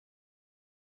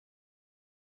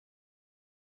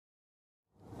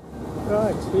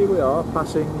Right, here we are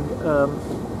passing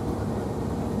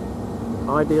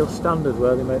Ideal Standard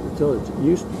where they make the tillage. It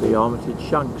used to be Armitage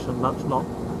Shanks, and that's not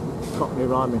Cockney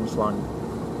rhyming slang.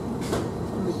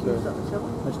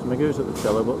 Mr. Magoo's at the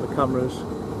tiller, but the camera's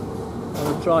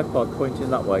on a tripod pointing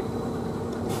that way.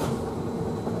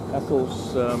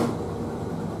 Ethel's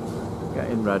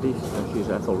getting ready. She's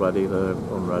Ethel ready, they're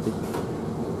unready.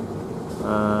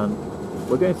 And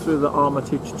we're going through the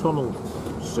Armitage Tunnel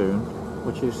soon,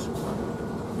 which is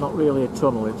not really a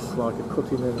tunnel, it's like a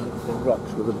cutting in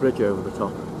rocks with a bridge over the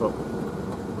top, but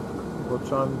we'll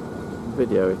try and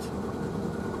video it.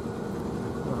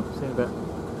 Oh, see in a bit.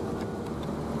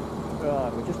 Right,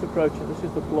 we're just approaching, this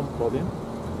is the plum pudding.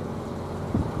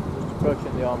 Just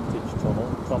approaching the Armitage Tunnel.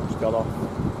 Tom's got off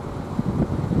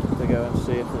to go and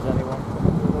see if there's anyone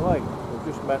coming through the lake. We've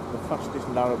just met the fastest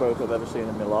narrowboat I've ever seen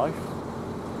in my life.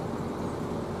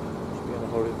 Must be in a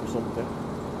hurry for something.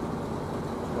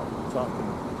 It's got time for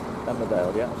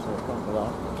Emmerdale yet, so it's time for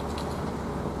that.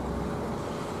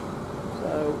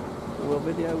 So we'll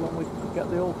video when we get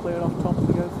the all clear off Tom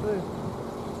to go through.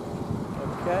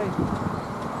 Okay,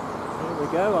 here we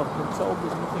go. I've been told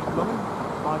there's nothing coming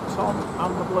by Tom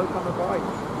and the bloke on the bike.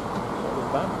 So there's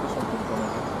bound to be something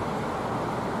coming.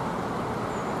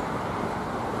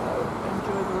 So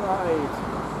enjoy the ride.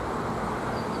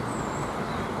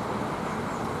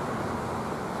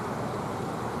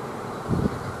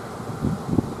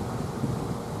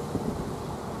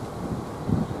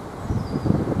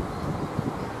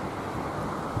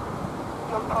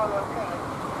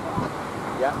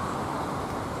 Yeah.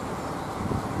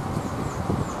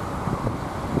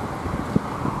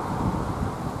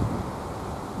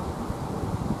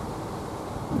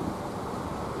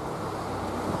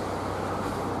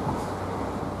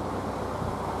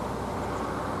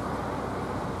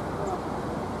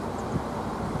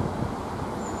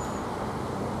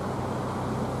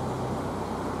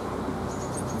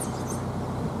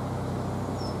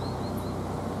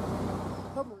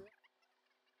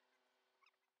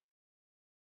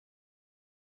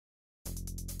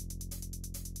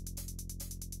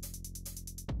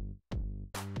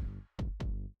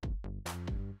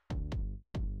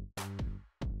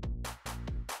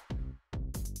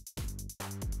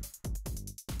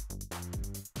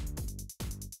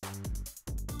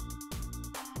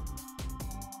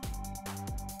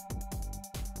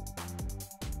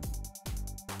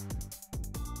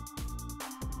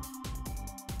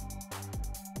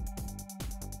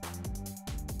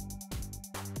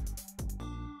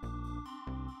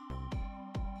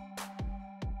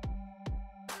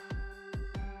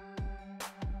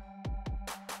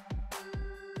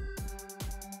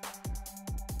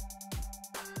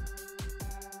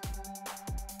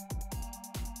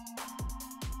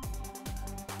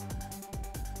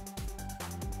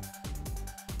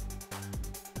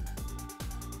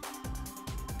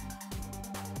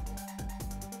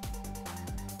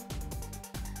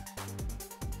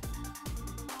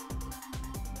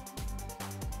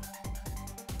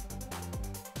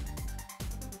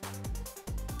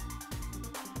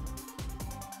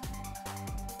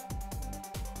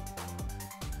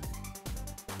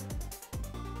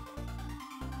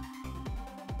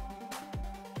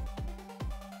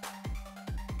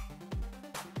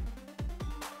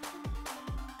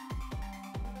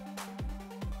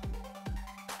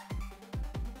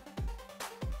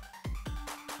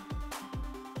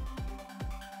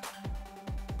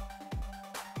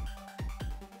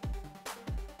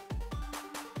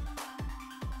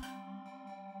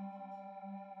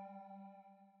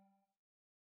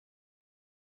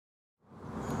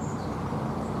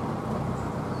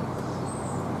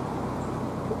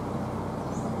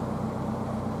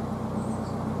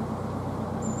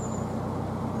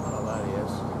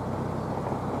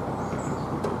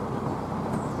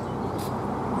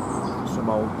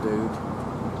 Old dude.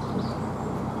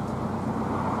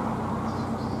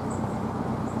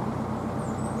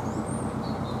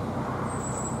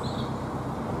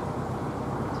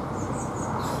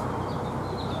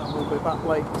 We'll be back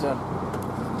later.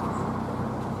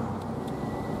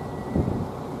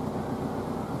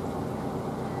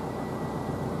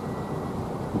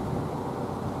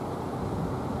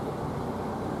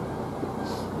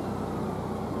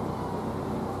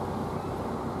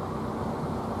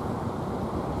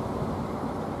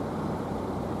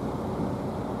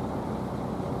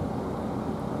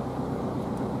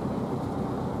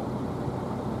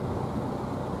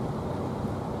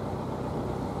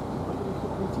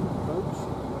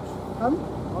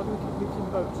 Why do we keep meeting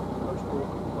boats in the most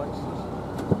awkward places?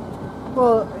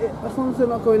 Well, as long as they're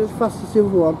not going as fast as the other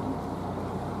one.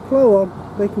 Flow on,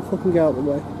 they can fucking get out of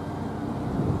the way.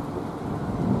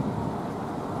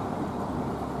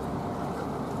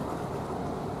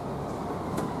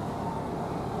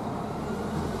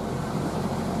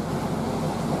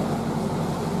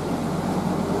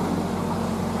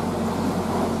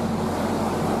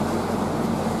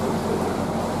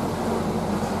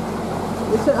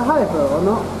 Is it a hire boat or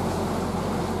not?